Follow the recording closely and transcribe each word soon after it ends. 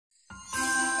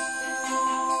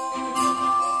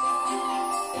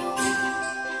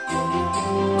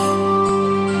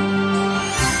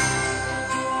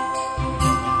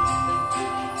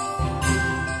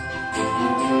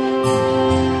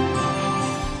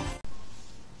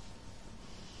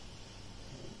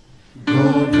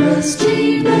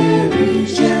trusty Mary,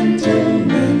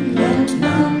 gentlemen, let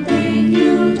nothing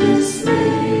you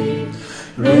dismay.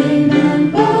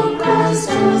 Remember Christ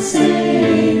our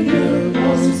Savior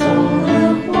was born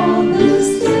upon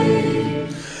this day,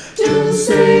 to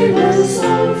save us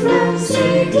all from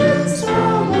Satan's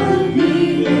power and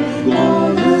lead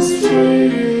all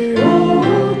astray.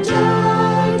 Oh,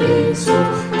 tidings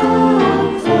of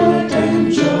comfort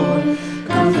and joy,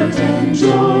 comfort and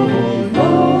joy.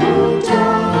 Oh,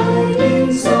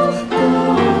 tidings of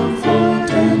comfort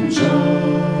and joy.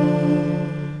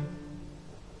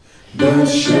 The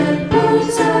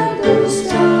shepherds at those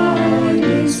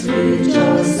tidings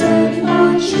rejoiced and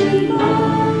much in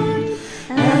mind,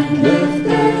 and left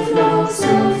their flocks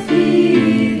a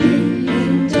feeding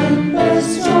in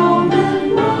tempest, storm,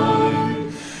 and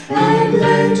wine, and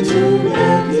led to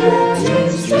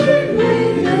Bethlehem straight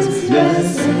ravens,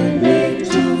 blessed lake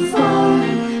to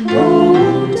find.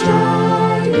 Oh,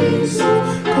 tidings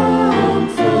of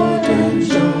comfort and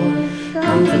joy,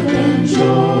 comfort and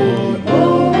joy.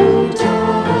 Oh,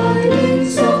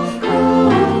 tidings of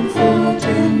comfort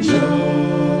and joy.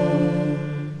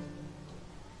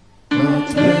 But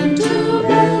when to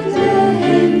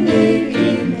Bethlehem they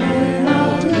came, there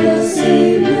out the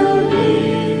Savior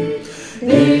lay.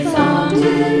 They found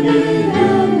him in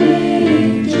a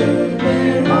manger,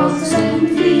 where oxen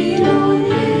feed on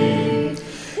hay.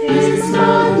 His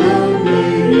mother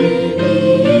Mary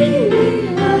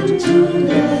kneeling unto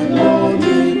the Lord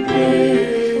did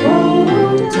pray.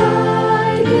 Oh,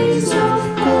 tidings of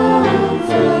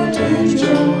comfort and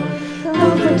joy,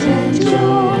 comfort and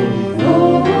joy.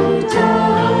 Oh,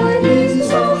 tidings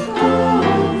of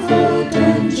comfort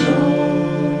and joy.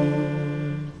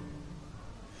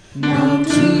 Now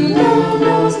to the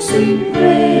Lord sing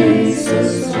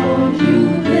praises, all you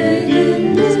live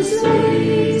in this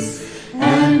place,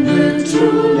 and with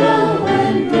true love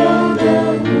and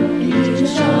brotherhood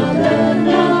each other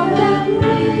now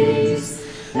embrace.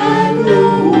 And no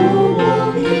more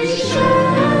walk in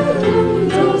shadow,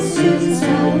 your sins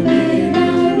have been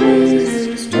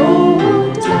erased.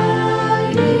 Oh,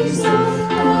 tidings of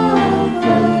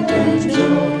comfort and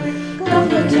joy,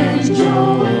 comfort and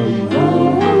joy.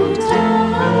 Oh,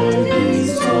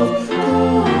 tidings of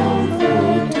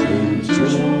comfort and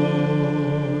joy.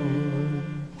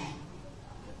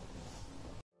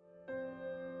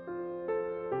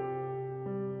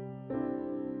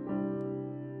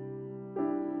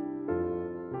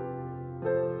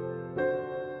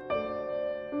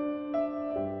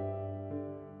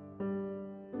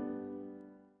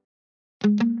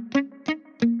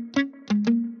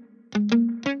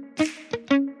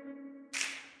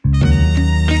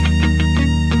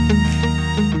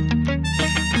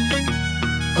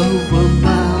 Over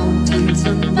mountains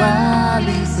and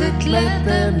valleys it led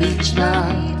them each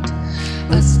night,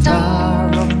 a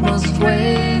star of most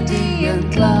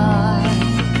radiant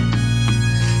light.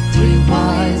 Three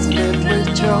wise men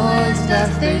rejoiced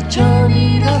as they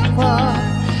journeyed afar,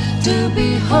 to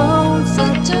behold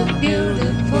such a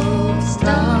beautiful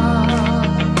star.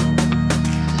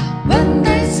 When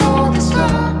they saw the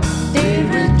star, they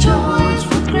rejoiced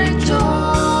with great joy.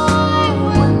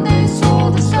 When they saw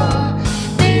the star,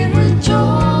 they rejoiced.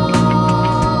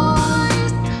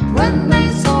 When they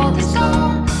saw the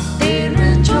star, they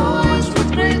rejoiced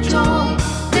with great joy.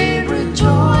 They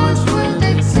rejoiced with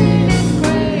exceeding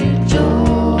great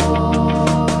joy.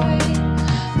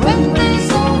 When they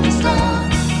saw the star,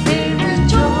 they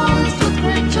rejoiced with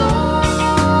great joy.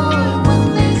 When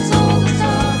they saw the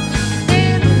star, they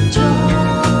rejoiced.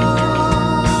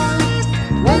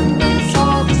 When they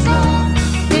saw the star,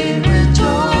 they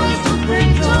rejoiced with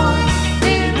great joy.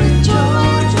 They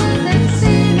rejoiced with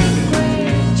exceeding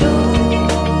great joy.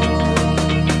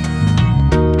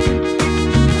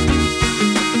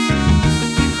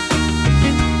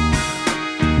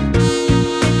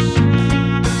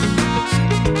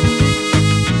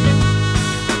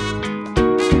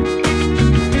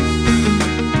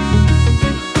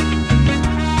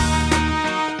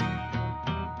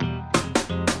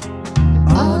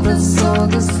 Others saw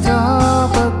the star,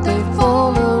 but they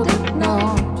followed it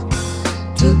not.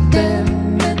 To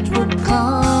them it would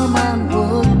come and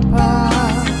would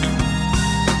pass.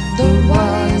 The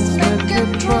wise men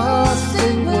kept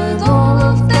trusting with all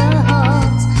of their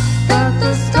hearts that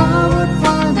the star would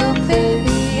find a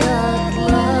baby at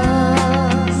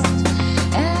last.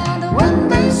 And when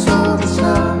they saw the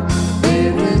star,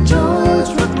 they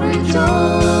rejoiced with great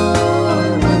joy.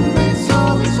 When they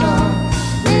saw the star,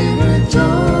 they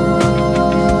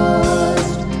rejoiced.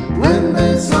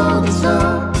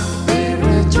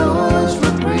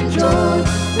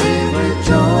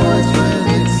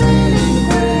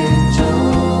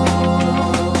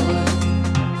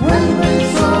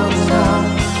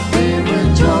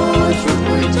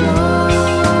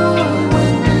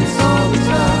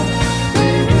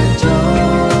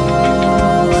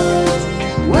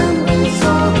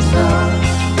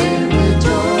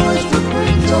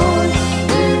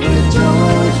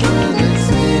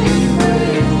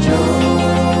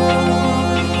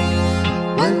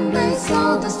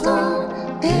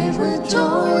 They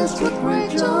rejoiced with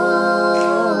great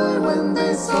joy when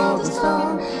they saw the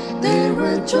star. They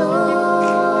rejoiced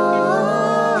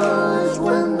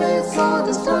when they saw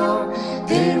the star.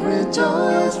 They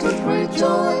rejoiced with great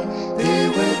joy. They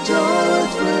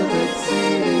rejoiced with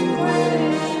exceeding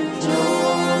great joy.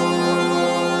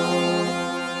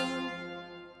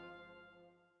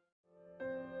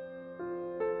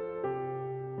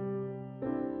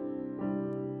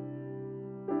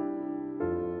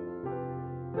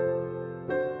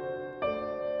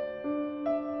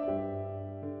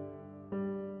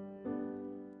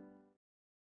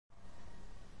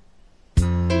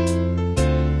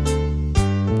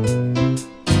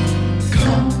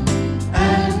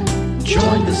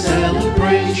 Join the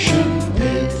celebration,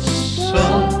 it's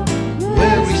a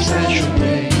very special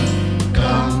day.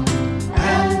 Come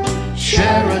and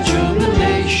share our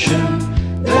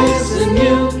jubilation, there's a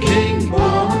new King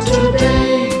born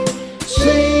today.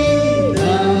 See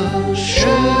the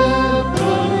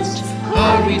shepherds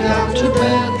hurry down to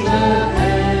Bethlehem.